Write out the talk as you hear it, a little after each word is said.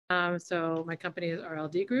So my company is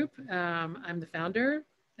RLDGroup. I'm the founder,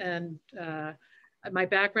 and my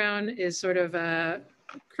background is sort of a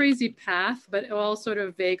crazy path, but all sort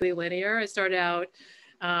of vaguely linear. I started out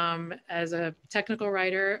as a technical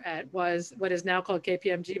writer at was what is now called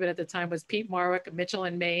KPMG, but at the time was Pete Marwick, Mitchell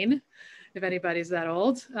and Maine, if anybody's that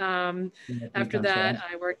old. Yeah, I think After I'm that, sure.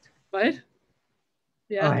 I worked. What? Go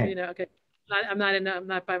Yeah, ahead. you know, okay. I'm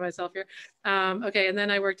not by myself here. Okay, and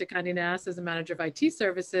then I worked at Condé Nast as a manager of IT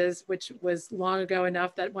services, which was long ago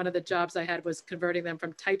enough that one of the jobs I had was converting them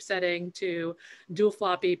from typesetting to dual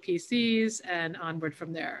floppy PCs and onward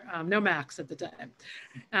from there. No Macs at the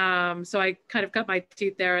time. So I kind of cut my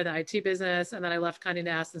teeth there in the IT business, and then I left Condé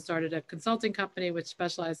Nast and started a consulting company which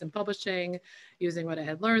specialized in publishing, using what I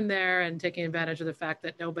had learned there and taking advantage of the fact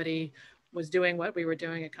that nobody was doing what we were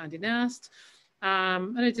doing at Condé Nast.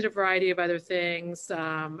 And I did a variety of other things.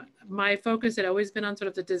 My focus had always been on sort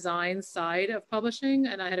of the design side of publishing,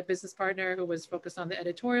 and I had a business partner who was focused on the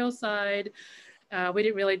editorial side. We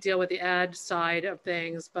didn't really deal with the ad side of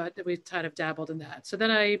things, but we kind of dabbled in that. So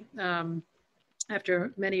then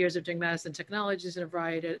after many years of doing medicine technologies and a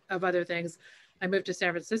variety of other things, I moved to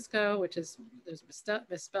San Francisco, which is there's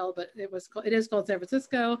misspelled, but it is called San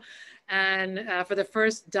Francisco. And for the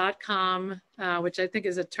first .com, which I think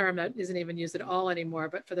is a term that isn't even used at all anymore,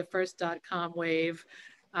 but for the first .com wave,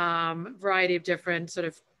 variety of different sort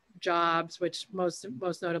of jobs, which most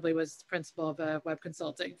notably was principal of a web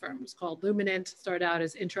consulting firm. It was called Luminant. Started out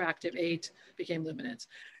as Interactive 8, became Luminant.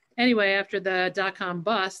 Anyway, after the .com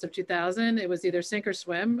bust of 2000, it was either sink or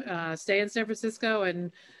swim, stay in San Francisco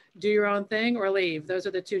and do your own thing or leave. Those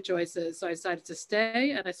are the two choices. So I decided to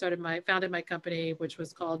stay, and I founded my company, which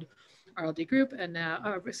was called RLD Group, and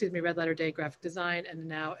now, Red Letter Day Graphic Design, and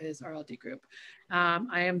now is RLD Group.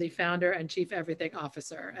 I am the founder and chief everything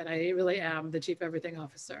officer, and I really am the chief everything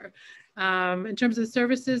officer. In terms of the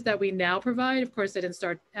services that we now provide, of course, I didn't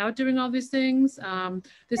start out doing all these things.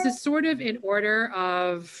 This is sort of in order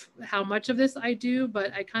of how much of this I do,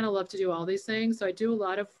 but I kind of love to do all these things. So I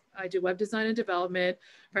do web design and development,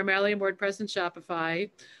 primarily in WordPress and Shopify.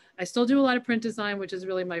 I still do a lot of print design, which is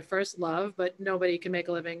really my first love, but nobody can make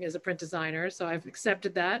a living as a print designer. So I've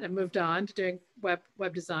accepted that and moved on to doing web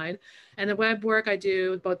design. And the web work I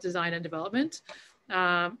do both design and development.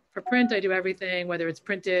 For print, I do everything, whether it's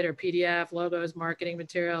printed or PDF, logos, marketing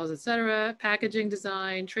materials, etc., packaging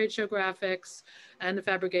design, trade show graphics, and the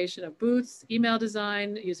fabrication of booths, email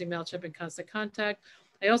design using MailChimp and Constant Contact.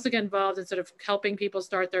 I also get involved in sort of helping people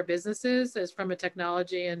start their businesses as from a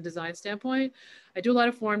technology and design standpoint. I do a lot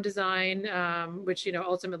of form design, which,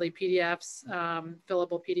 ultimately PDFs,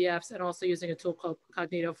 fillable PDFs, and also using a tool called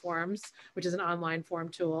Cognito Forms, which is an online form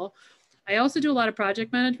tool. I also do a lot of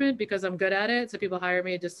project management because I'm good at it. So people hire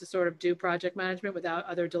me just to sort of do project management without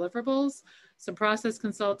other deliverables, some process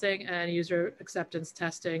consulting, and user acceptance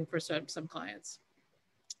testing for some clients.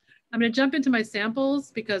 I'm going to jump into my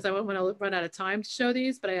samples because I won't want to run out of time to show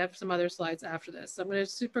these, but I have some other slides after this. So I'm going to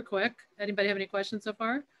super quick. Anybody have any questions so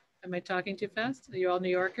far? Am I talking too fast? Are you all New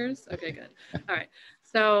Yorkers? Okay, good. All right.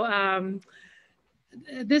 So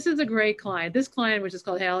this is a great client. This client, which is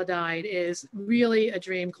called Halodyne, is really a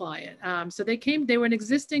dream client. So they were an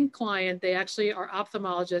existing client. They actually are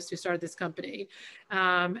ophthalmologists who started this company.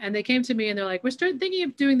 And they came to me and they're like, we're thinking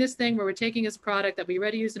of doing this thing where we're taking this product that we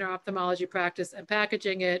already use in our ophthalmology practice and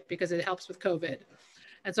packaging it because it helps with COVID.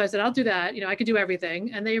 And so I said, I'll do that. I can do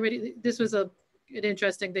everything. And this was an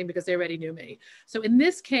interesting thing because they already knew me. So in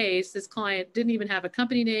this case, this client didn't even have a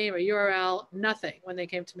company name or URL, nothing when they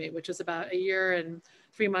came to me, which was about a year and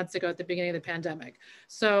 3 months ago at the beginning of the pandemic.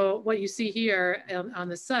 So what you see here on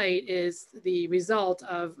the site is the result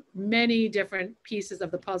of many different pieces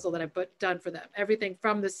of the puzzle that I've done for them. Everything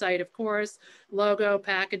from the site, of course, logo,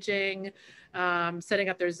 packaging, setting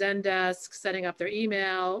up their Zendesk, setting up their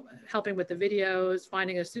email, helping with the videos,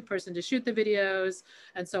 finding a person to shoot the videos,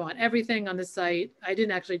 and so on. Everything on the site. I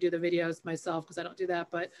didn't actually do the videos myself because I don't do that,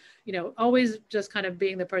 but always just kind of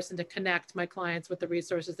being the person to connect my clients with the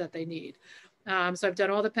resources that they need. So I've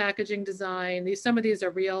done all the packaging design. Some of these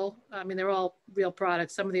are real. I mean, they're all real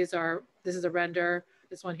products. Some of these this is a render,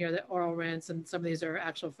 this one here, the oral rinse, and some of these are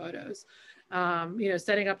actual photos.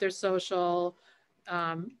 Setting up their social.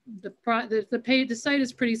 The site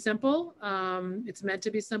is pretty simple. It's meant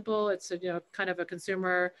to be simple. It's kind of a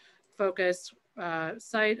consumer focused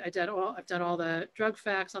site. I've done all the drug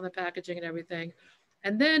facts on the packaging and everything.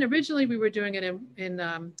 And then originally we were doing it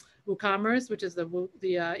in WooCommerce, which is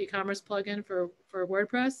the e-commerce plugin for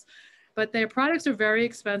WordPress. But their products are very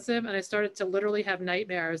expensive. And I started to literally have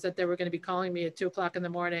nightmares that they were going to be calling me at 2 o'clock in the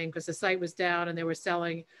morning because the site was down and they were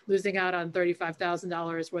losing out on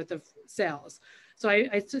 $35,000 worth of sales. So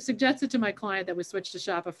I suggested to my client that we switch to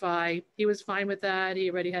Shopify. He was fine with that.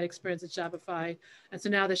 He already had experience at Shopify. And so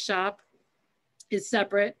now the shop is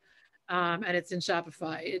separate, and it's in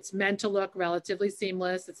Shopify. It's meant to look relatively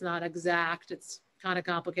seamless. It's not exact. It's kind of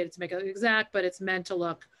complicated to make it exact, but it's meant to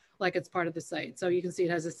look like it's part of the site. So you can see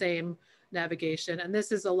it has the same navigation. And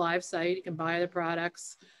this is a live site. You can buy the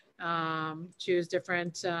products, choose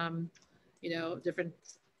different,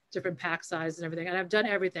 different pack size and everything. And I've done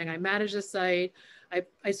everything. I manage the site.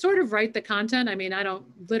 I sort of write the content. I mean, I don't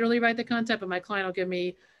literally write the content, but my client will give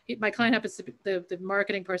me, my client happens to be, the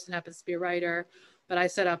marketing person happens to be a writer, but I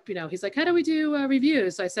set up, he's like, how do we do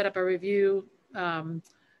reviews? So I set up a review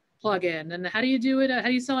plugin. And how do you do it? How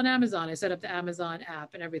do you sell on Amazon? I set up the Amazon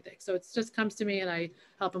app and everything. So it just comes to me and I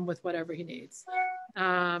help him with whatever he needs.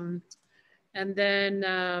 And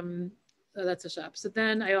then, so that's a shop. So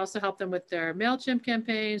then I also help them with their MailChimp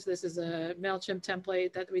campaigns. This is a MailChimp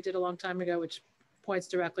template that we did a long time ago, which points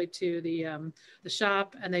directly to the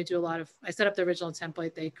shop. And they do a lot of, I set up the original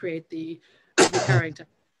template. They create the recurring template.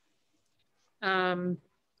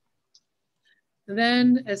 And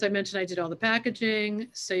then, as I mentioned, I did all the packaging.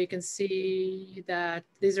 So you can see that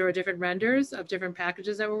these are different renders of different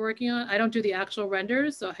packages that we're working on. I don't do the actual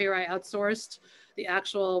renders. So here I outsourced the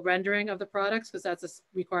actual rendering of the products because that's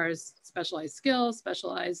requires specialized skills,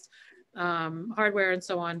 specialized hardware and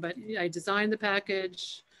so on. But I designed the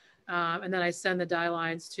package and then I send the die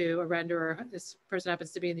lines to a renderer. This person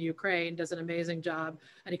happens to be in the Ukraine, does an amazing job.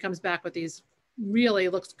 And he comes back with these really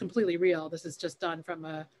looks completely real. This is just done from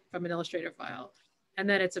an Illustrator file. And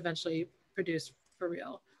then it's eventually produced for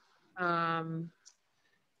real.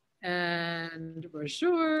 And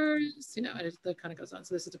brochures, that kind of goes on.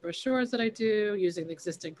 So this is the brochures that I do using the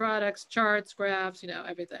existing products, charts, graphs,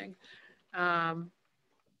 everything. A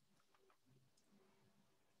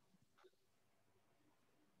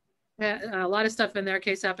lot of stuff in their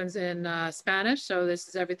case happens in Spanish. So this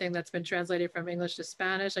is everything that's been translated from English to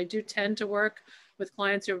Spanish. I do tend to work with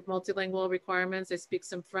clients who have multilingual requirements. They speak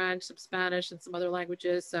some French, some Spanish, and some other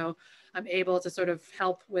languages. So I'm able to sort of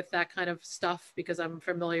help with that kind of stuff because I'm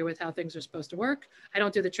familiar with how things are supposed to work. I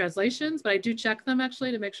don't do the translations, but I do check them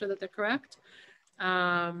actually to make sure that they're correct.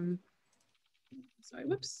 Sorry,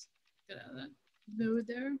 whoops, get out of that mode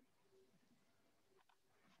there.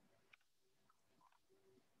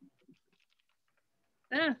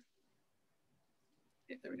 Ah.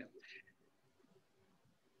 Okay, there we go.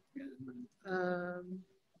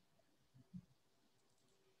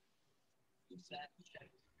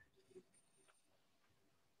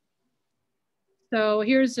 So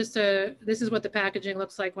here's just this is what the packaging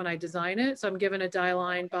looks like when I design it. So I'm given a die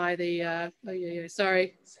line by the,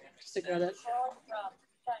 sorry, just ignore that.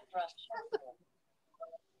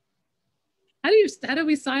 How do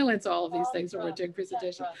we silence all of these things when we're doing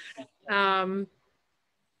presentation?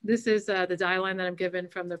 This is the die line that I'm given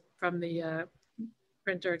from the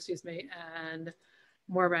printer, excuse me, and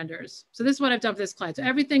more renders. So this is what I've done for this client. So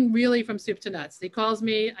everything really from soup to nuts. He calls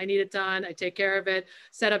me, I need it done, I take care of it,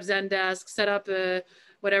 set up Zendesk, set up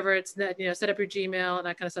whatever it's, set up your Gmail and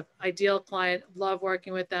that kind of stuff. Ideal client, love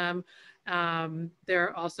working with them.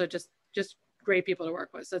 They're also just great people to work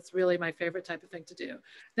with. So that's really my favorite type of thing to do.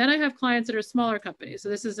 Then I have clients that are smaller companies. So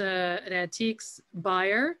this is an antiques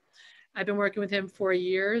buyer. I've been working with him for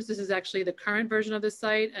years. This is actually the current version of the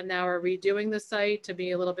site, and now we're redoing the site to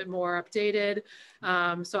be a little bit more updated.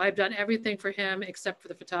 So I've done everything for him except for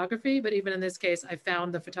the photography, but even in this case, I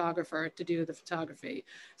found the photographer to do the photography.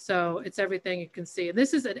 So it's everything you can see.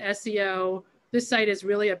 This is an SEO. This site is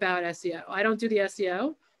really about SEO. I don't do the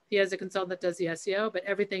SEO. He has a consultant that does the SEO, but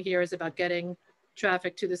everything here is about getting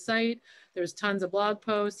traffic to the site. There's tons of blog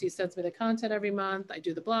posts. He sends me the content every month. I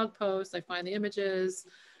do the blog posts. I find the images.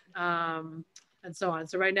 And so on.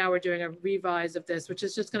 So right now we're doing a revise of this, which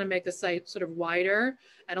is just going to make the site sort of wider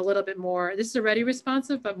and a little bit more, this is already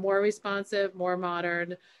responsive, but more responsive, more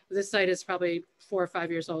modern. This site is probably 4 or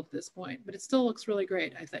 5 years old at this point, but it still looks really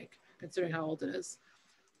great, I think, considering how old it is.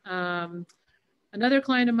 Another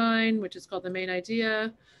client of mine, which is called The Main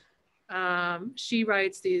Idea, she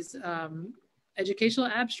writes these educational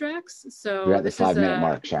abstracts. So you're at the 5-minute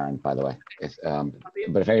mark, Sharon, by the way.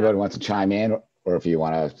 But if anybody wants to chime in, or if you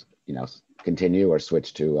want to, continue or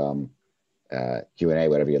switch to Q&A,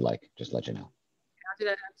 whatever you'd like, just let you know. I'll do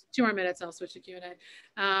that. 2 more minutes, I'll switch to Q&A.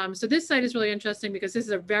 So this site is really interesting because this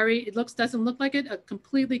is doesn't look like a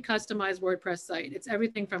completely customized WordPress site. It's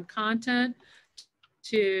everything from content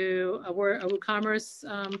to a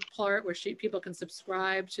WooCommerce part where people can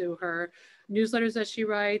subscribe to her newsletters that she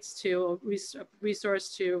writes, to a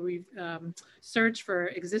resource to search for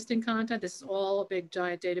existing content. This is all a big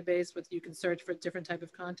giant database with you can search for different type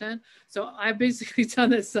of content. So I've basically done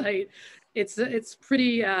this site. It's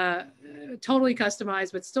pretty totally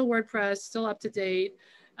customized, but still WordPress, still up to date,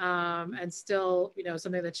 and still, you know,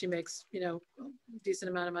 something that she makes, you know, a decent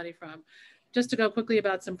amount of money from. Just to go quickly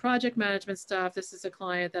about some project management stuff. This is a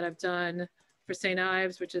client that I've done for St.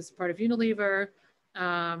 Ives, which is part of Unilever.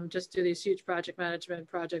 Just do these huge project management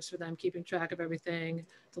projects for them, keeping track of everything,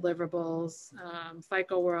 deliverables,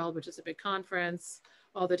 FICO World, which is a big conference,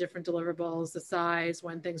 all the different deliverables, the size,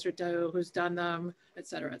 when things are due, who's done them, et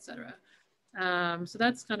cetera, et cetera. So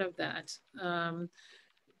that's kind of that.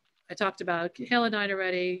 I talked about Halodyne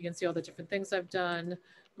already. You can see all the different things I've done.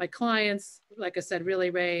 My clients, like I said, really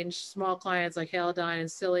range. Small clients like Halodyne and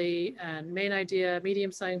Silly and Main Idea,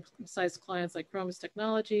 medium-sized clients like Chromis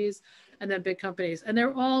Technologies, and then big companies. And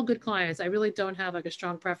they're all good clients. I really don't have like a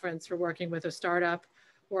strong preference for working with a startup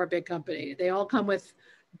or a big company. They all come with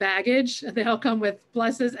baggage, and they all come with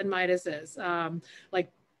pluses and minuses, like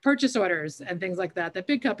purchase orders and things like that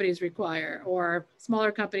big companies require, or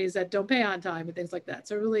smaller companies that don't pay on time and things like that.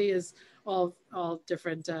 So it really is all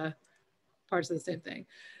different parts of the same thing.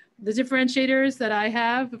 The differentiators that I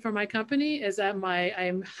have for my company is that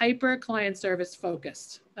I'm hyper client service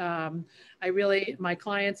focused. My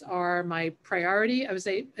clients are my priority. I would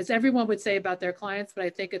say, as everyone would say about their clients, but I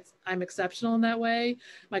think I'm exceptional in that way.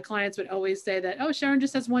 My clients would always say that, oh, Sharon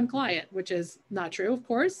just has one client, which is not true, of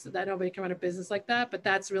course, that nobody can run a business like that, but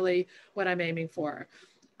that's really what I'm aiming for.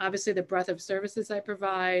 Obviously, the breadth of services I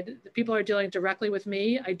provide, the people are dealing directly with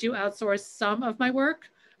me. I do outsource some of my work,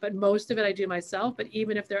 but most of it I do myself. But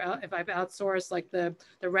even if I've outsourced like the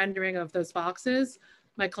rendering of those boxes,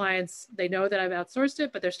 my clients, they know that I've outsourced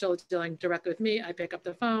it, but they're still dealing directly with me. I pick up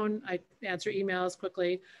the phone, I answer emails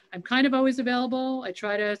quickly. I'm kind of always available. I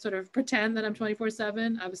try to sort of pretend that I'm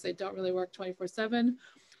 24/7. Obviously, I don't really work 24/7.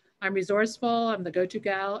 I'm resourceful, I'm the go-to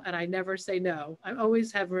gal, and I never say no. I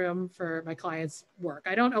always have room for my clients' work.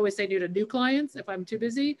 I don't always say no to new clients if I'm too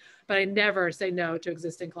busy, but I never say no to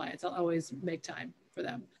existing clients. I'll always make time for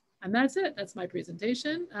them. And that's it. That's my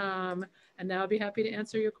presentation. And now I'll be happy to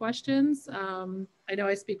answer your questions. I know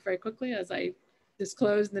I speak very quickly, as I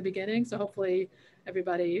disclosed in the beginning, so hopefully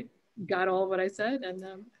everybody got all of what I said, and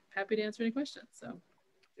I'm happy to answer any questions. So.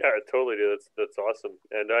 Yeah, I totally do. That's awesome,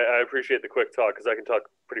 and I appreciate the quick talk, because I can talk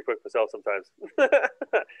pretty quick myself sometimes.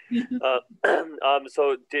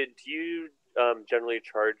 So do you generally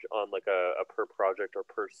charge on like a per project or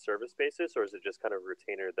per service basis, or is it just kind of a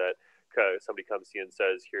retainer that somebody comes to you and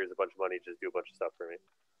says, "Here's a bunch of money, just do a bunch of stuff for me"?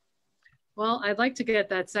 Well, I'd like to get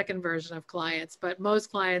that second version of clients, but most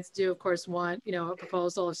clients do, of course, want, you know, a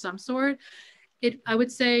proposal of some sort. I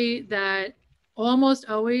would say that almost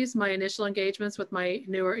always my initial engagements with my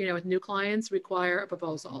newer, you know, with new clients require a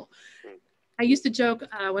proposal. I used to joke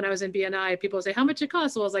when I was in BNI, people would say, how much it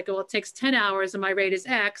costs? So I was like, well, it takes 10 hours and my rate is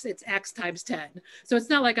X, it's X times 10. So it's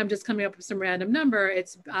not like I'm just coming up with some random number.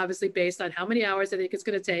 It's obviously based on how many hours I think it's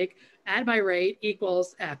going to take at my rate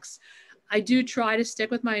equals X. I do try to stick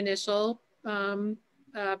with my initial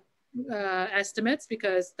estimates,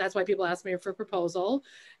 because that's why people ask me for a proposal.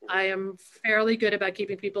 I am fairly good about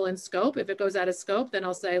keeping people in scope. If it goes out of scope, then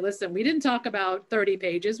I'll say, listen, we didn't talk about 30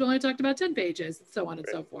 pages. We only talked about 10 pages, so on and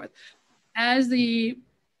so forth. As the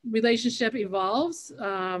relationship evolves,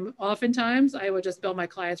 oftentimes I will just bill my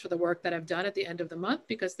clients for the work that I've done at the end of the month,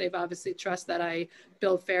 because they've obviously trust that I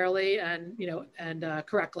bill fairly and, you know, and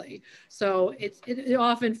correctly. So it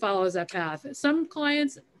often follows that path. Some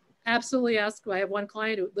clients absolutely ask. I have one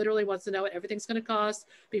client who literally wants to know what everything's going to cost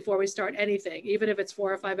before we start anything, even if it's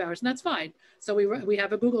 4 or 5 hours, and that's fine. So we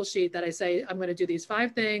have a Google sheet that I say, I'm going to do these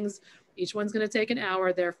 5 things. Each one's going to take an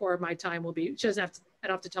hour. Therefore, my time will be, she doesn't have to, I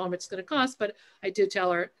don't have to tell her what it's going to cost, but I do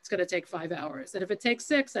tell her it's going to take 5 hours. And if it takes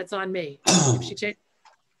 6, that's on me. If she changes,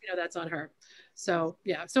 you know, that's on her. So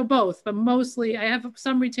yeah, so both, but mostly I have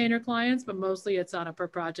some retainer clients, but mostly it's on a per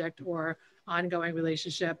project or ongoing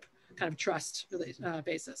relationship kind of trust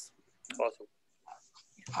basis.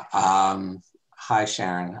 Awesome. Hi,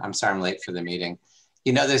 Sharon. I'm sorry I'm late for the meeting.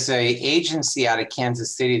 You know, there's a agency out of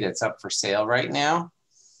Kansas City that's up for sale right now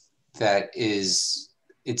that is,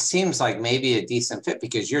 it seems like maybe a decent fit,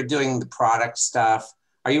 because you're doing the product stuff.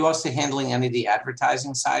 Are you also handling any of the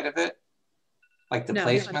advertising side of it? Like the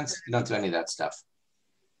placements? You don't do any of that stuff.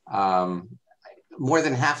 More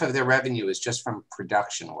than half of their revenue is just from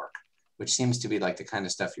production work, which seems to be like the kind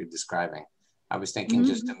of stuff you're describing. I was thinking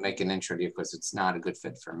just to make an intro to you, because it's not a good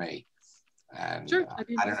fit for me. And Sure. I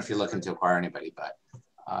don't know if you're looking to acquire anybody, but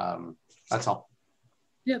that's all.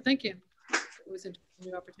 Yeah, thank you. It was a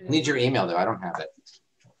new I opportunity. need your email though. I don't have it.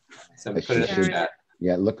 So put it in the chat.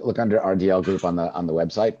 Yeah, look under RDL Group on the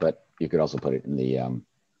website, but you could also put it in the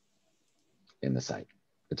site.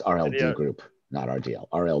 It's RLD Group, not RDL.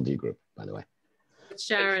 RLD Group, by the way. It's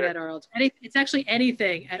Sharon at RLD. It's actually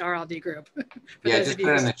anything at RLD Group. Yeah, just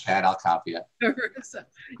put it in the chat. I'll copy it. So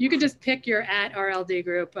you can just pick your at RLD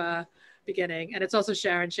Group beginning, and it's also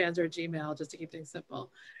Sharon Schanzer at Gmail, just to keep things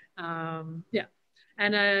simple. Yeah.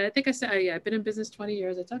 And I think I said, yeah, I've been in business 20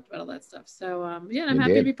 years. I talked about all that stuff. So yeah, I'm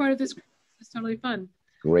happy to be part of this group. It's totally fun.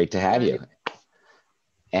 Great to have you.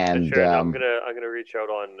 And Sharon, I'm gonna reach out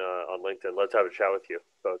on LinkedIn. Let's have a chat with you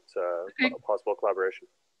about possible collaboration.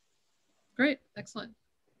 Great, excellent.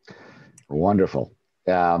 Wonderful.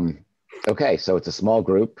 Okay, so it's a small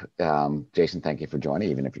group. Jason, thank you for joining,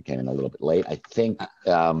 even if you came in a little bit late. I think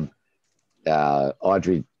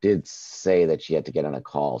Audrey did say that she had to get on a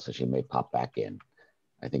call, so she may pop back in.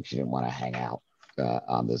 I think she didn't want to hang out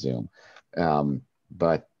on the Zoom.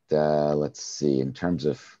 But let's see, in terms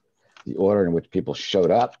of the order in which people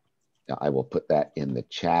showed up, I will put that in the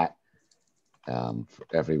chat for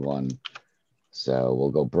everyone. So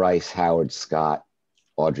we'll go Bryce, Howard, Scott,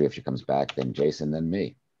 Audrey if she comes back, then Jason, then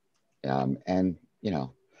me. And, you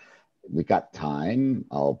know, we got time.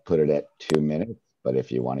 I'll put it at 2 minutes, but if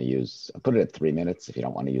you want to use, I'll put it at 3 minutes. If you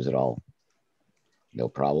don't want to use it all, no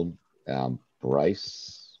problem.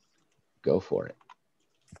 Bryce, go for it.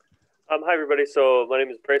 Hi, everybody. So my name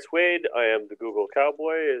is Bryce Wade. I am the Google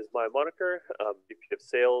Cowboy is my moniker. VP of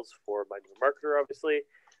Sales for my new marketer, obviously.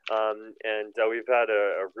 And we've had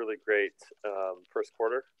a really great first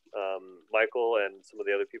quarter. Michael and some of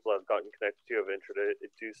the other people I've gotten connected to have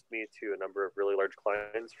introduced me to a number of really large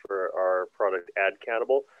clients for our product Ad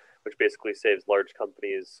Cannibal, which basically saves large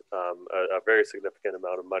companies a very significant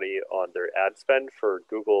amount of money on their ad spend for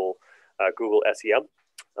Google SEM.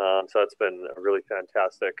 So that's been a really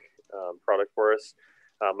fantastic product for us.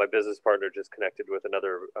 My business partner just connected with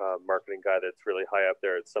another marketing guy that's really high up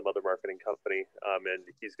there at some other marketing company, and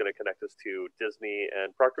he's going to connect us to Disney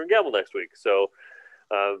and Procter & Gamble next week. So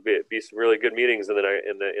be some really good meetings in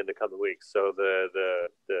the coming weeks. So the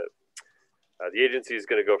agency is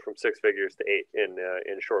going to go from 6 figures to 8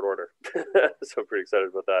 in short order. So I'm pretty excited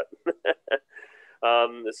about that.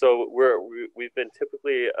 So we've been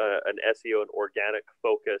typically an SEO and organic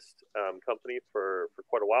focused company for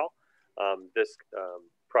quite a while. This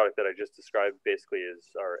product that I just described basically is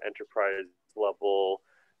our enterprise level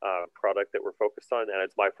product that we're focused on, and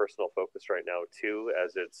it's my personal focus right now too,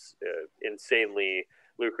 as it's insanely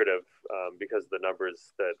lucrative because of the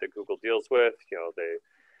numbers that Google deals with. You know, they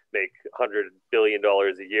make $100 billion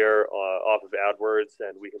a year off of AdWords,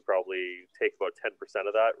 and we can probably take about 10%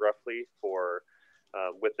 of that roughly for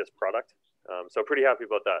with this product. So pretty happy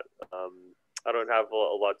about that. I don't have a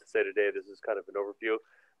lot to say today. This is kind of an overview.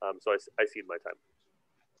 So I cede my time.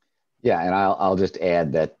 Yeah, and I'll just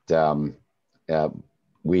add that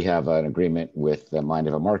we have an agreement with the Mind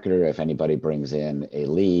of a Marketer. If anybody brings in a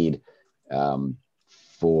lead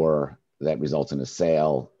for that results in a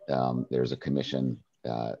sale, there's a commission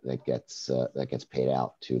that gets paid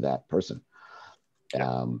out to that person.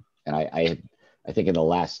 And I think in the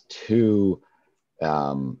last 2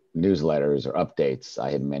 newsletters or updates,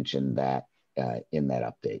 I had mentioned that in that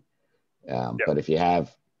update. But if you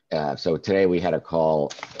have, so today we had a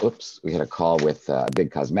call, we had a call with a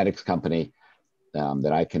big cosmetics company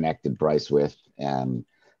that I connected Bryce with, and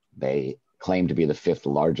they claim to be the 5th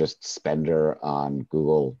largest spender on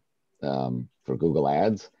Google for Google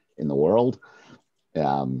ads in the world.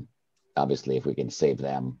 Obviously, if we can save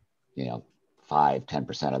them,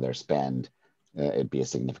 5-10% of their spend, it'd be a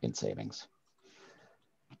significant savings.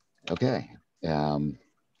 Okay.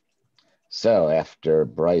 So after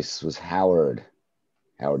Bryce was Howard.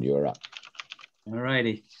 Howard, you're up. All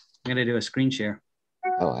righty. I'm going to do a screen share.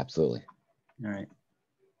 Oh, absolutely. All right.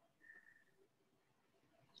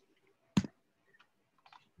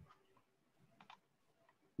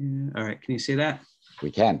 All right. Can you see that?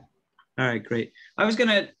 We can. All right, great. I was going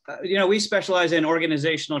to, we specialize in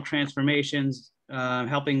organizational transformations,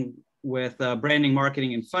 helping with branding,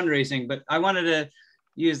 marketing, and fundraising, but I wanted to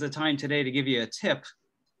use the time today to give you a tip,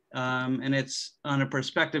 and it's on a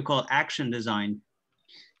perspective called action design.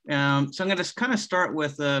 So I'm going to kind of start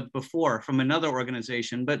with before from another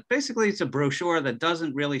organization, but basically it's a brochure that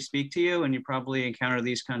doesn't really speak to you, and you probably encounter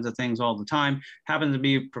these kinds of things all the time. Happens to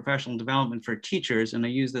be professional development for teachers, and I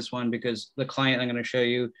use this one because the client I'm going to show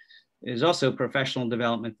you is also professional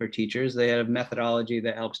development for teachers. They have methodology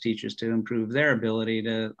that helps teachers to improve their ability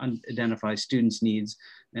to identify students' needs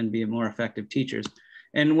and be more effective teachers.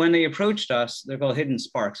 And when they approached us, they're called hidden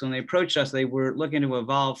sparks. When they approached us, they were looking to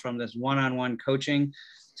evolve from this one-on-one coaching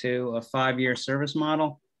to a 5-year service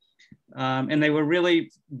model. And they really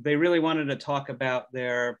wanted to talk about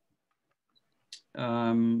their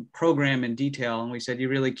program in detail. And we said, you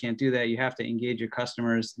really can't do that. You have to engage your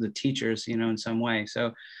customers, the teachers, in some way.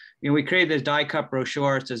 So, we created this die cut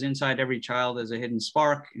brochure. It says inside every child is a hidden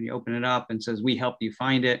spark, and you open it up and it says, we help you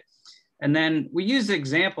find it. And then we use the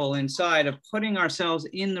example inside of putting ourselves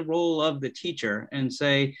in the role of the teacher and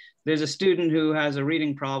say, there's a student who has a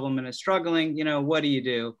reading problem and is struggling, what do you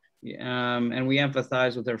do? And we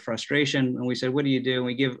empathize with their frustration. And we said, what do you do? And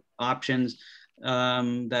we give options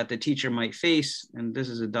that the teacher might face. And this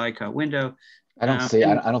is a die cut window. I don't see,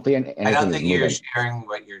 I don't think anything I don't think you're moving. sharing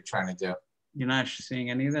what you're trying to do. You're not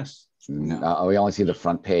seeing any of this? No, we only see the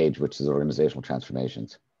front page, which is organizational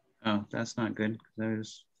transformations. Oh, that's not good.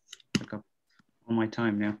 There's took up all my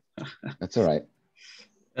time now. That's all right.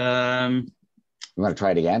 You want to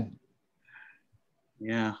try it again?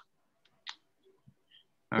 Yeah.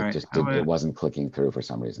 All right. It wasn't clicking through for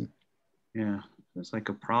some reason. Yeah, there's like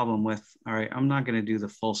a problem with, all right, I'm not going to do the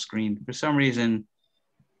full screen. For some reason,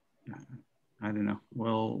 I don't know.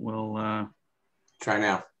 We'll try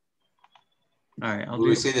now. All right.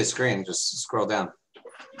 We see the screen, just scroll down.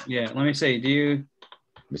 Yeah, let me see.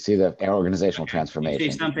 We see the organizational transformation.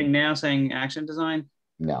 You see something now saying action design?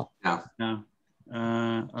 No.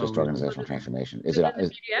 Just organizational transformation. It's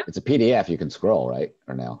a PDF. You can scroll, right?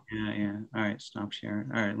 Or no? Yeah. All right, stop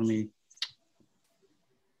sharing. All right, let me.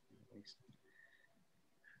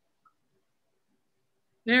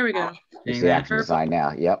 There we go. You see action design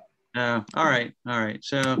now. Yep. All right.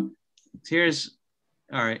 So here's,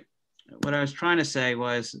 all right. What I was trying to say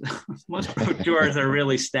was most brochures are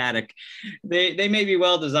really static. They may be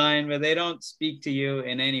well designed, but they don't speak to you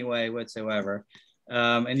in any way whatsoever.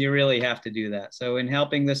 And you really have to do that. So in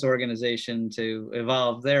helping this organization to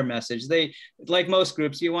evolve their message, they, like most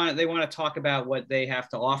groups, they want to talk about what they have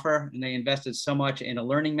to offer. And they invested so much in a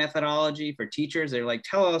learning methodology for teachers. They're like,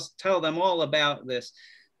 tell them all about this,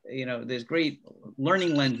 there's great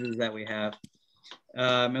learning lenses that we have.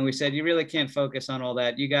 And we said, you really can't focus on all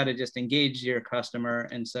that. You got to just engage your customer.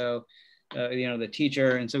 And so, the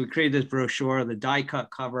teacher. And so we created this brochure, the die cut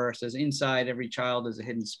cover says inside every child is a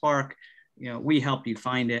hidden spark. We help you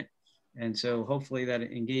find it. And so hopefully that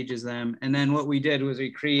engages them. And then what we did was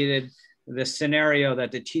we created the scenario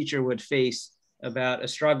that the teacher would face about a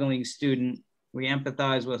struggling student. We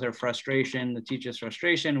empathize with her frustration, the teacher's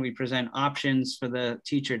frustration. We present options for the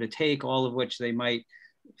teacher to take, all of which they might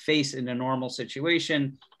face in a normal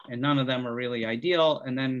situation, and none of them are really ideal.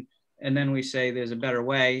 And then we say there's a better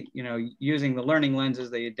way, using the learning lenses.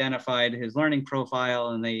 They identified his learning profile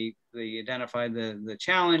and they identified the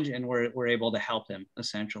challenge, and we're able to help him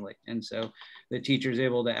essentially. And so the teacher is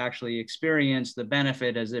able to actually experience the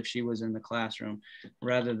benefit as if she was in the classroom,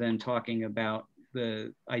 rather than talking about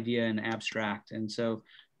the idea in abstract. And so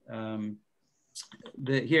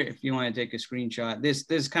here, if you want to take a screenshot,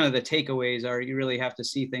 this kind of the takeaways are, you really have to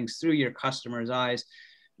see things through your customer's eyes.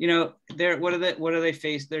 What do they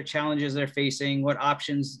face, their challenges they're facing, what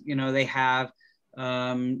options, they have,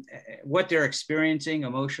 what they're experiencing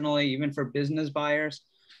emotionally, even for business buyers.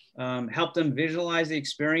 Help them visualize the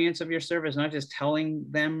experience of your service, not just telling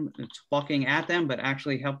them, talking at them, but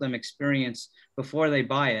actually help them experience before they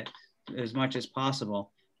buy it as much as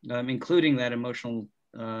possible, including that emotional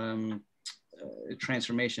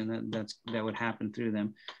transformation that would happen through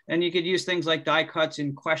them. And you could use things like die cuts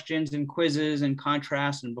and questions and quizzes and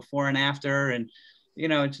contrast and before and after. And,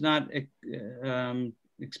 it's not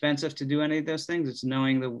expensive to do any of those things. It's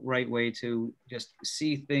knowing the right way to just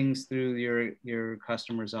see things through your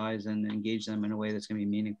customer's eyes and engage them in a way that's going to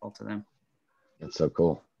be meaningful to them. That's so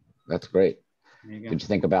cool. That's great. Did you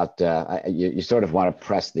think about, you sort of want to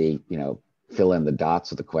press the, fill in the dots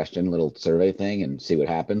with the question, little survey thing and see what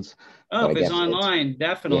happens? Oh, if it's online,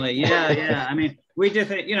 definitely. Yeah. I mean, we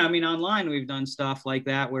did, online we've done stuff like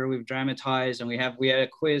that where we've dramatized, and we had a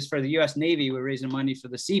quiz for the US Navy. We're raising money for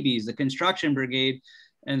the Seabees, the construction brigade.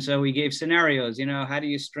 And so we gave scenarios, how do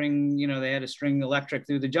you string, they had to string electric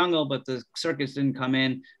through the jungle, but the circuits didn't come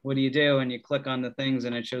in. What do you do? And you click on the things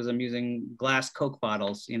and it shows them using glass Coke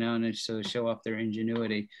bottles, and it show off their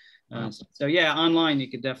ingenuity. So yeah, online, you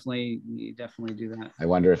could definitely do that. I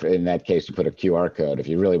wonder if in that case, you put a QR code. If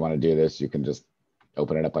you really want to do this, you can just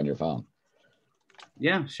open it up on your phone.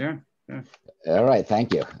 Yeah, sure. All right.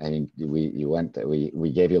 Thank you. I mean,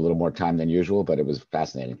 we gave you a little more time than usual, but it was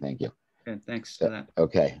fascinating. Thank you. Good, thanks for that.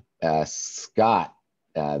 Okay. Scott,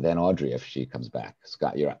 then Audrey, if she comes back.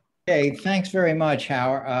 Scott, you're up. Okay, thanks very much,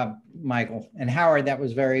 Howard, Michael. And Howard, that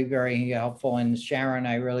was very, very helpful. And Sharon,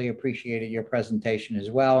 I really appreciated your presentation as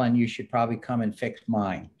well. And you should probably come and fix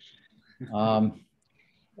mine.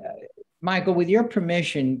 Michael, with your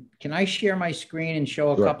permission, can I share my screen and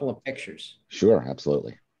show a Sure. couple of pictures? Sure,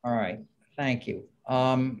 absolutely. All right, thank you.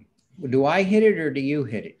 Do I hit it or do you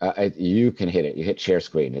hit it? You can hit it. You hit share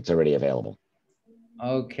screen. It's already available.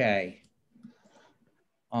 Okay.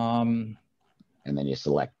 And then you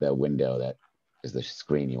select the window that is the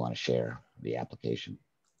screen you want to share, the application.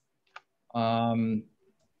 I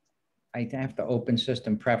have to open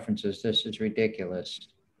system preferences. This is ridiculous.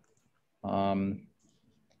 This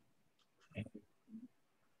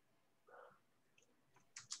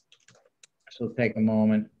will take a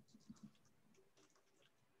moment.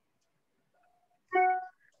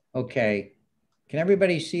 Okay. Can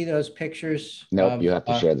everybody see those pictures? Nope, you have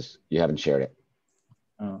to share this. You haven't shared it.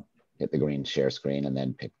 Oh. Hit the green share screen and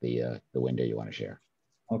then pick the window you want to share.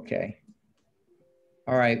 Okay.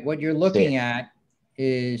 All right. What you're looking at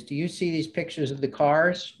is, do you see these pictures of the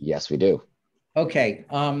cars? Yes, we do. Okay.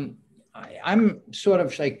 I'm sort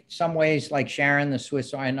of like some ways like Sharon, the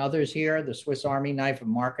Swiss and others here, the Swiss Army knife of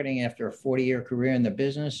marketing after a 40-year career in the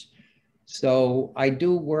business. So I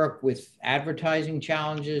do work with advertising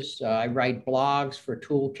challenges. I write blogs for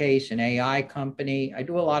Toolcase, an AI company. I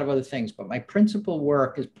do a lot of other things, but my principal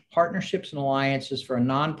work is partnerships and alliances for a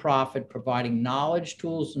nonprofit providing knowledge,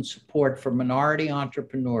 tools, and support for minority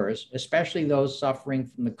entrepreneurs, especially those suffering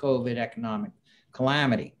from the COVID economic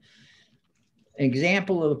calamity. An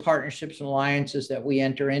example of the partnerships and alliances that we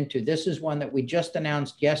enter into. This is one that we just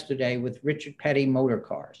announced yesterday with Richard Petty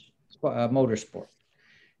Motorsport.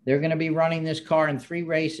 They're going to be running this car in 3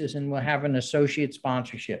 races and we'll have an associate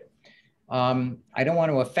sponsorship. I don't want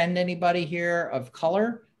to offend anybody here of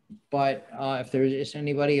color, but if there is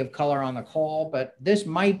anybody of color on the call, but this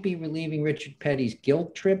might be relieving Richard Petty's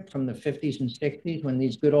guilt trip from the 50s and 60s when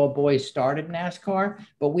these good old boys started NASCAR,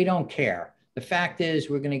 but we don't care. The fact is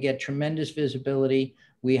we're going to get tremendous visibility.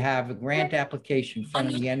 We have a grant application in front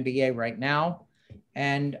of the NBA right now.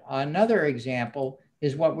 And another example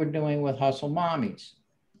is what we're doing with Hustle Mommies.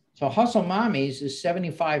 So Hustle Mommies is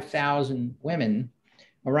 75,000 women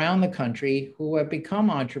around the country who have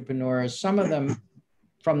become entrepreneurs, some of them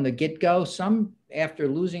from the get-go, some after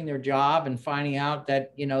losing their job and finding out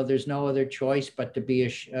that, you know, there's no other choice but to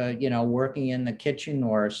be, you know, working in the kitchen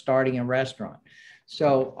or starting a restaurant.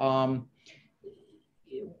 So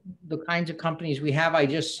the kinds of companies we have, I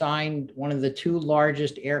just signed one of the 2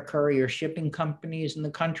 largest air courier shipping companies in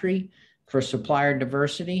the country for supplier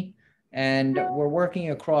diversity. And we're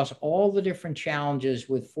working across all the different challenges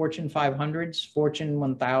with Fortune 500s, Fortune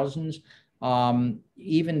 1000s,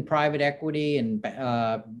 even private equity and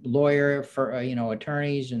lawyer for, you know,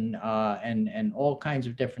 attorneys and all kinds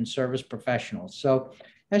of different service professionals. So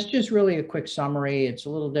that's just really a quick summary. It's a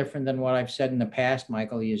little different than what I've said in the past,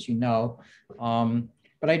 Michael, as you know.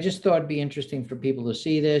 But I just thought it'd be interesting for people to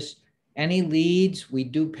see this. Any leads, we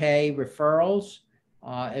do pay referrals.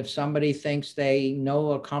 If somebody thinks they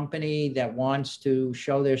know a company that wants to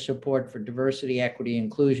show their support for diversity, equity,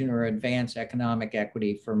 inclusion, or advance economic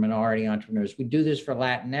equity for minority entrepreneurs, we do this for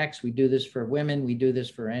Latinx, we do this for women, we do this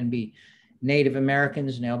for Native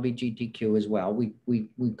Americans and LGBTQ as well. We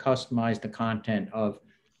customize the content of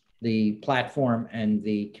the platform and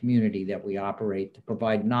the community that we operate to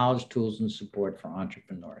provide knowledge, tools, and support for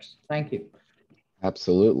entrepreneurs. Thank you.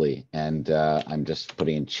 Absolutely. And I'm just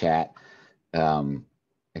putting in chat.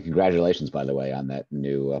 And congratulations, by the way, on that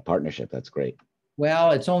new partnership. That's great.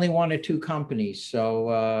 Well, it's only 1 or 2 companies,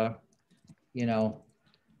 so you know.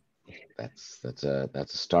 That's a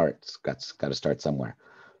start. It's got to start somewhere.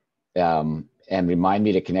 And remind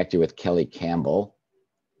me to connect you with Kelly Campbell,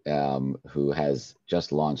 who has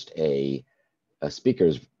just launched a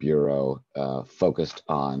speakers bureau focused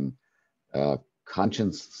on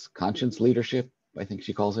conscience leadership, I think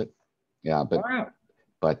she calls it. Yeah,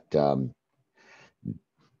 but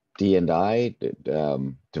D&I,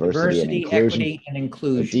 diversity and inclusion. Equity and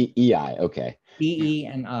inclusion. DEI, okay.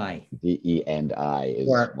 DE&I. DE&I is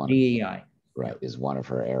or one DEI. Right, is one of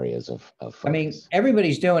her areas of focus. I mean,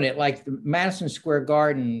 everybody's doing it. Like the Madison Square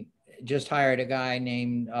Garden just hired a guy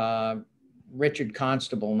named Richard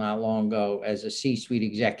Constable not long ago as a C-suite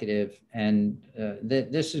executive. And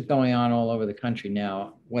this is going on all over the country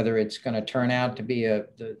now. Whether it's going to turn out to be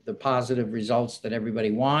the positive results that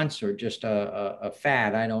everybody wants or just a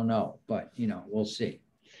fad, I don't know. But, you know, we'll see.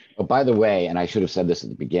 Oh, by the way, and I should have said this at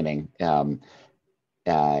the beginning,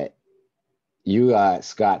 Scott,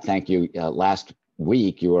 thank you. Last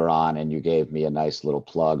week you were on and you gave me a nice little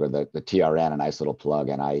plug, or the TRN, a nice little plug,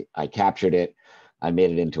 and I captured it. I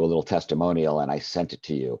made it into a little testimonial and I sent it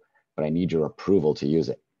to you, but I need your approval to use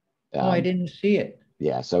it. Oh, I didn't see it.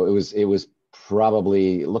 Yeah, so it was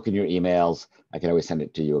probably, look in your emails. I can always send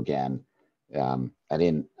it to you again. I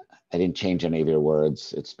didn't change any of your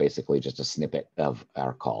words. It's basically just a snippet of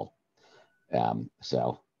our call.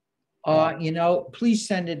 You know, please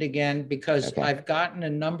send it again, because okay. I've gotten a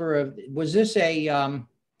number of, was this a,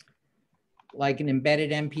 like an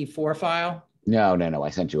embedded MP4 file? No. I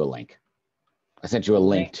sent you a link. I sent you a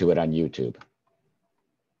link to it on YouTube.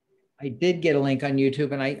 I did get a link on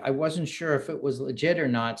YouTube, and I wasn't sure if it was legit or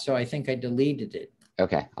not, so I think I deleted it.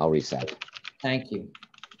 Okay, I'll resend. Thank you.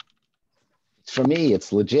 For me,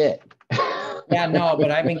 it's legit. Yeah, no, but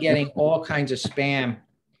I've been getting all kinds of spam.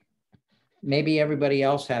 Maybe everybody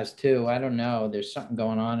else has too. I don't know. There's something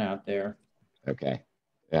going on out there. Okay.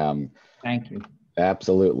 Thank you.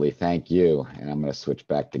 Absolutely. Thank you. And I'm going to switch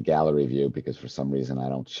back to gallery view because for some reason I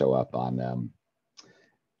don't show up on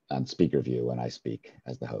speaker view when I speak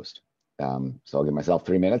as the host. So I'll give myself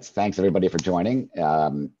 3 minutes. Thanks everybody for joining.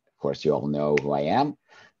 Of course, you all know who I am.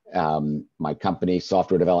 My company,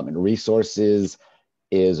 Software Development Resources,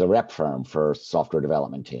 is a rep firm for software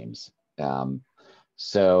development teams.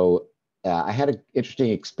 I had an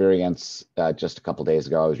interesting experience just a couple days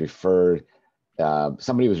ago. I was referred,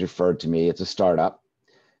 somebody was referred to me. It's a startup,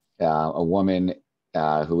 a woman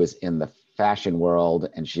who is in the fashion world,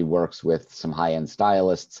 and she works with some high-end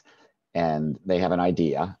stylists, and they have an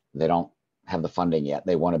idea. They don't have the funding yet.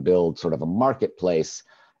 They want to build sort of a marketplace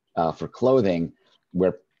for clothing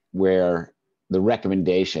where the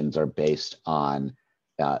recommendations are based on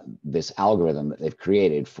this algorithm that they've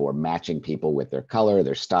created for matching people with their color,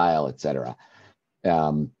 their style, et cetera.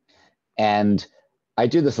 And I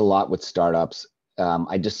do this a lot with startups.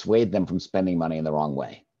 I dissuade them from spending money in the wrong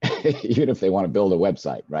way, even if they want to build a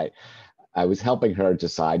website, right? I was helping her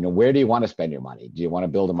decide, where do you want to spend your money? Do you want to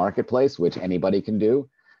build a marketplace, which anybody can do?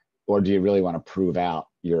 Or do you really want to prove out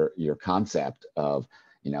your concept of,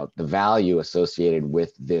 the value associated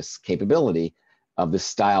with this capability of the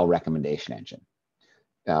style recommendation engine?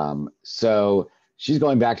 So she's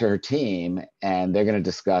going back to her team, and they're going to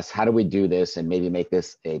discuss, how do we do this and maybe make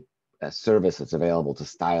this a service that's available to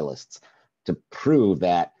stylists to prove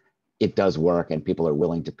that it does work and people are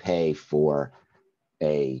willing to pay for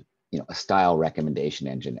a style recommendation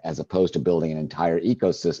engine, as opposed to building an entire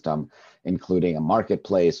ecosystem, including a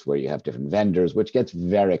marketplace where you have different vendors, which gets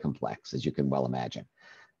very complex, as you can well imagine.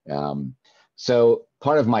 So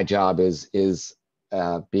part of my job is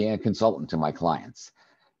being a consultant to my clients,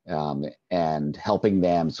 and helping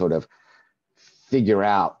them sort of figure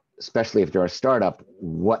out, especially if they're a startup,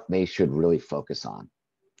 what they should really focus on.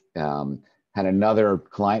 Had another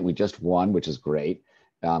client we just won, which is great,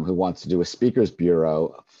 who wants to do a speakers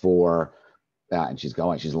bureau for, and she's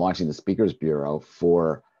launching the speakers bureau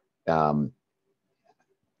for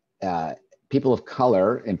people of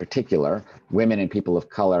color, in particular, women and people of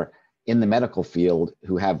color in the medical field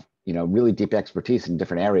who have, really deep expertise in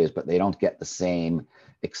different areas, but they don't get the same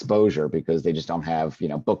exposure because they just don't have,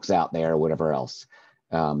 books out there or whatever else.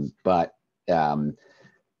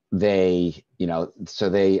 They, so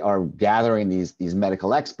they are gathering these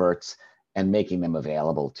medical experts and making them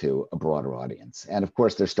available to a broader audience. And of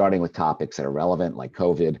course, they're starting with topics that are relevant, like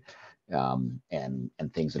COVID,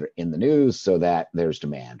 and things that are in the news, so that there's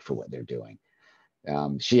demand for what they're doing.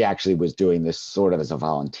 She actually was doing this sort of as a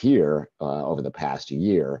volunteer over the past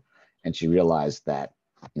year, and she realized that,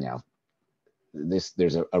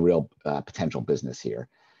 there's a real potential business here.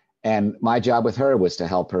 And my job with her was to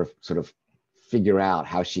help her sort of figure out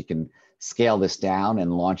how she can scale this down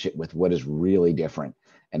and launch it with what is really different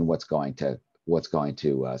and what's going to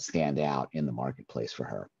stand out in the marketplace for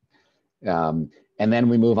her. And then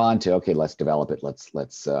we move on to, okay, let's develop it. Let's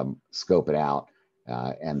scope it out,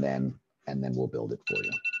 and then we'll build it for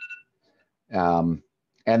you.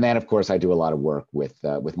 And then, of course, I do a lot of work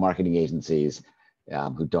with marketing agencies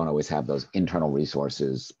who don't always have those internal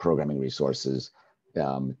resources, programming resources,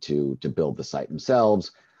 to build the site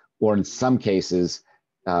themselves, or in some cases,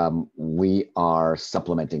 we are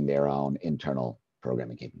supplementing their own internal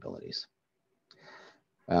programming capabilities.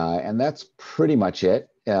 And that's pretty much it.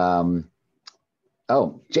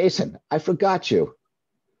 Oh, Jason, I forgot you.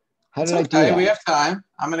 How did I do that? We have time.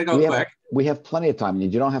 I'm going to go quick. We have plenty of time. You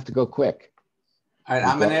don't have to go quick. All right,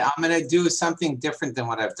 I'm gonna do something different than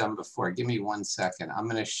what I've done before. Give me 1 second. I'm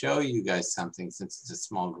gonna show you guys something, since it's a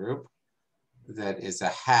small group, that is a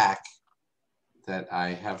hack that I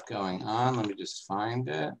have going on. Let me just find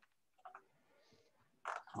it.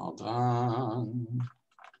 Hold on.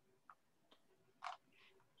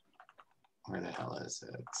 Where the hell is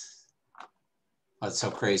it? Oh, it's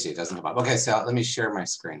so crazy. It doesn't come up. Okay, so let me share my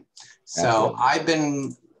screen. So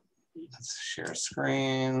Absolutely. let's share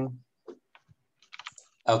screen.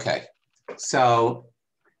 Okay, so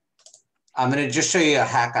I'm going to just show you a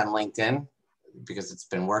hack on LinkedIn because it's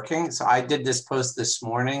been working. So I did this post this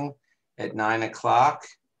morning at 9 o'clock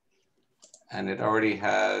and it already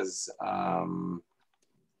has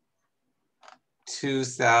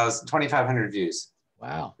 2,500 views.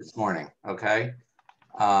 Wow. This morning, okay?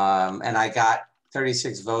 And I got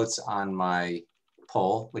 36 votes on my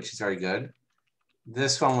poll, which is very good.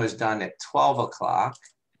 This one was done at 12 o'clock.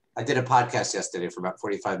 I did a podcast yesterday for about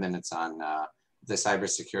 45 minutes on the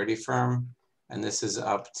cybersecurity firm. And this is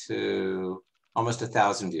up to almost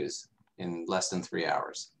 1,000 views in less than 3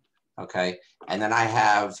 hours. Okay. And then I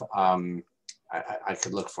have, I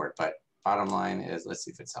could look for it, but bottom line is, let's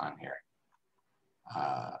see if it's on here.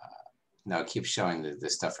 No, it keeps showing the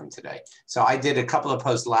stuff from today. So I did a couple of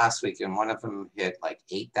posts last week and one of them hit like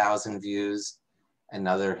 8,000 views.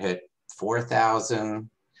 Another hit 4,000.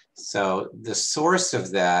 So the source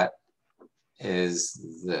of that is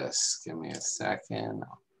this. Give me a second.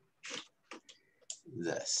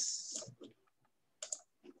 This.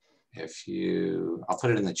 If you, I'll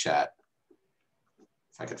put it in the chat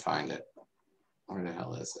if I could find it. Where the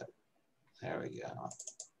hell is it? There we go.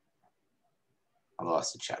 I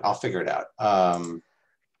lost the chat. I'll figure it out.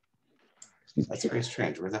 That's very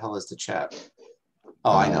strange. Where the hell is the chat?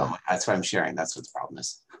 Oh, I know. That's what I'm sharing. That's what the problem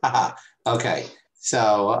is. Okay.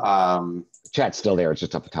 So chat's still there. It's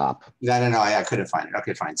just up the top. No, I couldn't find it.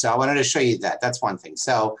 Okay, fine. So I wanted to show you that. That's one thing.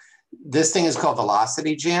 So this thing is called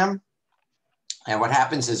Velocity Jam. And what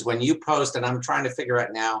happens is when you post, and I'm trying to figure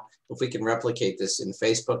out now if we can replicate this in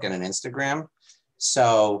Facebook and in Instagram.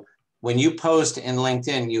 So when you post in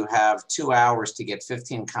LinkedIn, you have 2 hours to get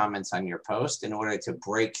 15 comments on your post in order to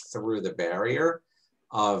break through the barrier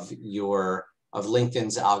of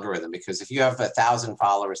LinkedIn's algorithm. Because if you have 1,000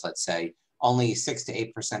 followers, let's say, only 6 to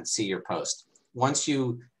 8% see your post. Once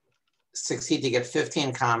you succeed to get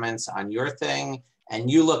 15 comments on your thing and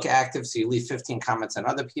you look active, so you leave 15 comments on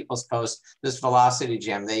other people's posts, this Velocity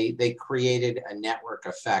Jam, they created a network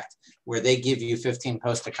effect where they give you 15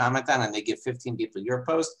 posts to comment on and they give 15 people your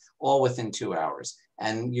post all within 2 hours.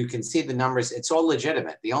 And you can see the numbers, it's all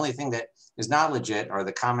legitimate. The only thing that is not legit are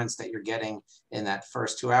the comments that you're getting in that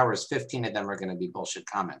first 2 hours. 15 of them are gonna be bullshit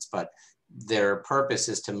comments, but their purpose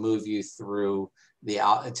is to move you through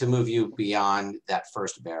to move you beyond that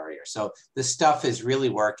first barrier. So this stuff is really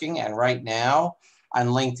working. And right now on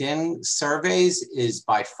LinkedIn, surveys is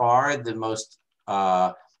by far the most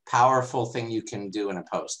powerful thing you can do in a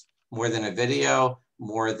post. More than a video,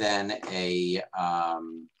 more than a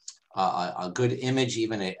good image,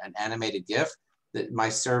 even an animated GIF. My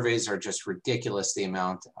surveys are just ridiculous, the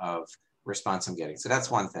amount of response I'm getting. So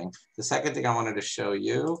that's one thing. The second thing I wanted to show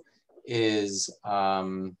you is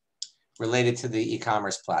related to the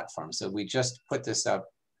e-commerce platform. So we just put this up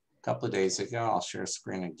a couple of days ago. I'll share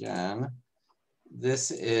screen again.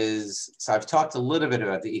 This is, so I've talked a little bit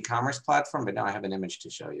about the e-commerce platform, but now I have an image to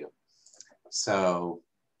show you. So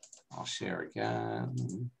I'll share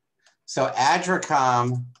again. So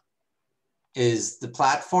Adricom is the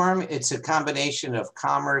platform. It's a combination of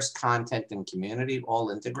commerce, content, and community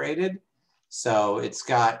all integrated. So it's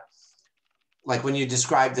got, like when you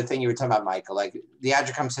described the thing you were talking about, Michael, like the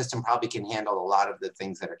Adricom system probably can handle a lot of the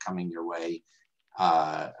things that are coming your way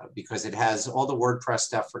because it has all the WordPress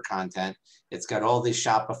stuff for content. It's got all the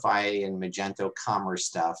Shopify and Magento commerce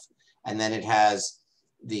stuff. And then it has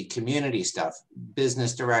the community stuff,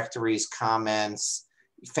 business directories, comments,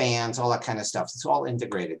 fans, all that kind of stuff. It's all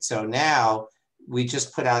integrated. So now we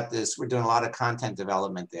just put out this, we're doing a lot of content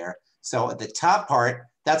development there. So at the top part,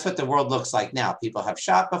 that's what the world looks like now. People have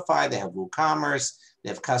Shopify, they have WooCommerce, they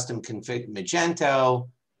have custom config Magento,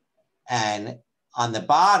 and on the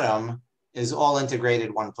bottom is all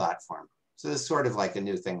integrated one platform. So this is sort of like a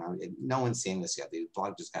new thing. No one's seen this yet. The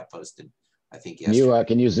blog just got posted, I think, yesterday.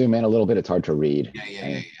 Can you zoom in a little bit? It's hard to read.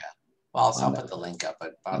 Yeah. Well, I'll put the link up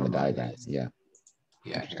at bottom on the diagram. Yeah,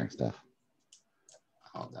 here. Stuff.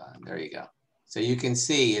 Hold on, there you go. So you can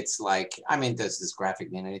see it's like, I mean, does this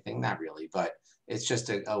graphic mean anything? Not really, but it's just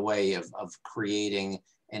a way of creating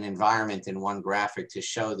an environment in one graphic to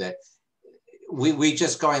show that we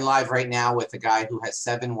just going live right now with a guy who has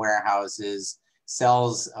 7 warehouses,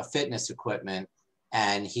 sells fitness equipment,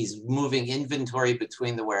 and he's moving inventory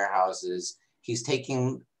between the warehouses. He's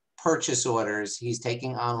taking purchase orders. He's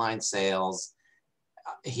taking online sales.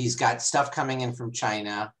 He's got stuff coming in from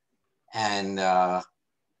China, and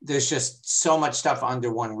there's just so much stuff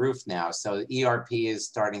under one roof now. So ERP is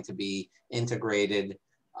starting to be integrated.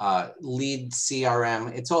 lead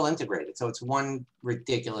CRM. It's all integrated. So it's one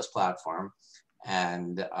ridiculous platform.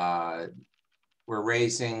 And we're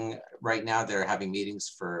raising, right now they're having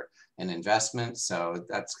meetings for an investment. So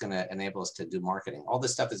that's going to enable us to do marketing. All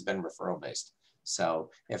this stuff has been referral based. So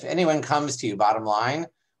if anyone comes to you, bottom line,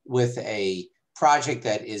 with a project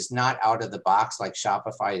that is not out of the box like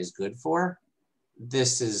Shopify is good for,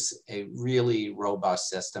 this is a really robust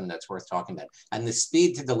system that's worth talking about. And the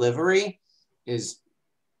speed to delivery is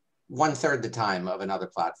 1/3 the time of another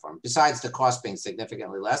platform, besides the cost being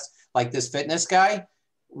significantly less. Like this fitness guy,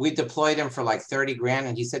 we deployed him for like 30 grand,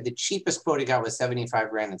 and he said the cheapest quote he got was 75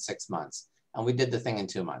 grand in 6 months. And we did the thing in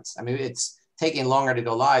 2 months. I mean, it's taking longer to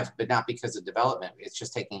go live, but not because of development. It's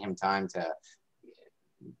just taking him time to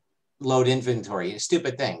load inventory,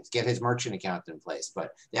 stupid things, get his merchant account in place.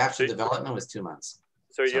 But the actual development was 2 months.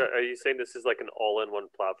 So, are you saying this is like an all-in-one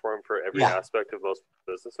platform for every aspect of most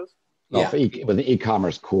businesses? Well, with the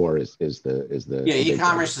e-commerce core is the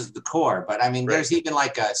e-commerce is the core. But I mean, there's even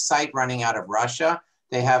like a site running out of Russia.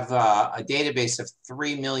 They have a database of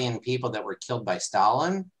 3 million people that were killed by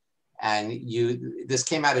Stalin. And this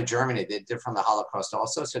came out of Germany. They did from the Holocaust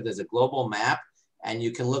also. So there's a global map, and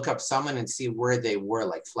you can look up someone and see where they were,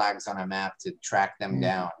 like flags on a map to track them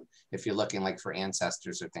down if you're looking like for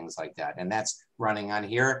ancestors or things like that. And that's running on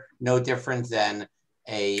here. No different than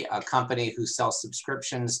a company who sells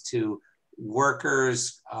subscriptions to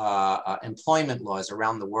workers' employment laws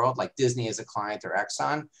around the world, like Disney as a client or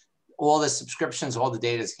Exxon. All the subscriptions, all the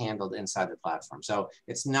data is handled inside the platform. So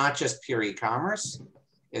it's not just pure e-commerce.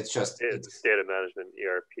 It's data management,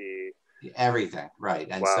 ERP, everything, right?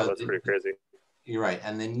 And wow, so that's pretty crazy. You're right.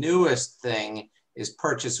 And the newest thing is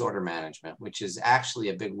purchase order management, which is actually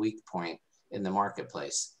a big weak point in the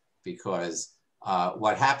marketplace, because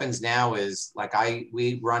what happens now is, like,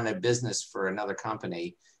 we run a business for another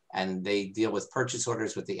company, and they deal with purchase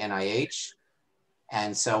orders with the NIH.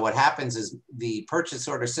 And so what happens is the purchase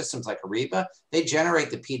order systems like Ariba, they generate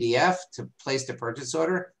the PDF to place the purchase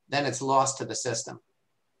order, then it's lost to the system.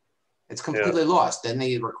 It's completely lost. Then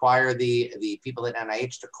they require the people at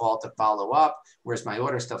NIH to call to follow up. Where's my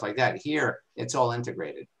order? Stuff like that. Here, it's all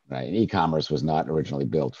integrated. Right. And e-commerce was not originally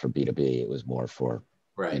built for B2B. It was more for,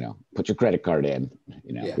 put your credit card in.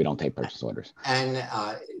 We don't take purchase orders. And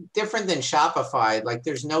different than Shopify, like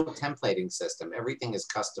there's no templating system. Everything is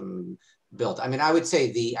custom built. I mean, I would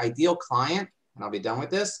say the ideal client, and I'll be done with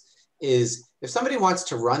this, is if somebody wants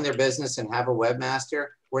to run their business and have a webmaster,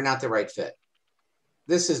 we're not the right fit.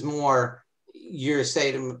 This is more, you're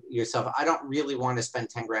saying to yourself, I don't really want to spend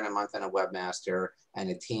 10 grand a month on a webmaster and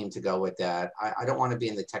a team to go with that. I don't want to be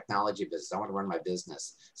in the technology business. I want to run my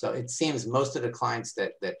business. So it seems most of the clients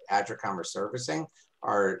that Adricom are servicing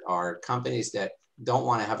are companies that don't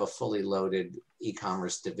want to have a fully loaded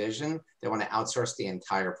e-commerce division. They want to outsource the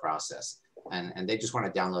entire process, and they just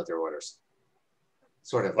want to download their orders.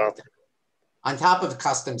 Sort of like that. On top of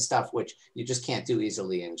custom stuff, which you just can't do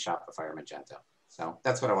easily in Shopify or Magento. So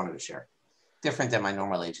that's what I wanted to share. Different than my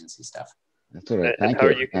normal agency stuff. That's all right. Thank you. How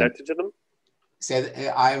are you connected to them?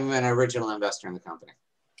 I'm an original investor in the company.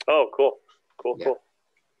 Oh, cool. Cool.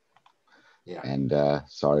 Yeah. And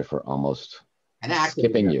sorry for almost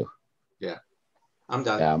skipping you. Yeah. I'm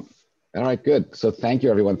done. All right, good. So thank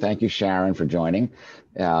you, everyone. Thank you, Sharon, for joining.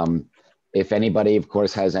 If anybody, of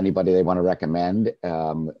course, has anybody they want to recommend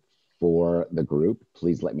for the group,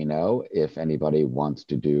 please let me know. If anybody wants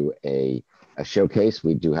to do a showcase,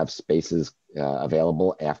 we do have spaces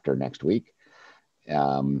available after next week.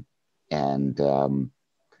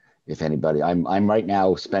 If anybody, I'm right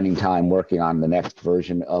now spending time working on the next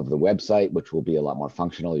version of the website, which will be a lot more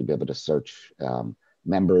functional. You'll be able to search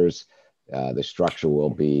members. The structure will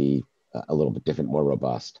be a little bit different, more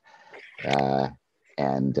robust. As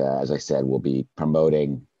I said, we'll be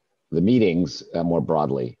promoting the meetings more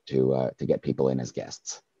broadly to get people in as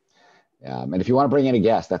guests. And if you want to bring in a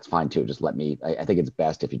guest, that's fine too. Just let me, I think it's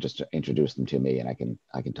best if you just introduce them to me and I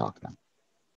can talk to them.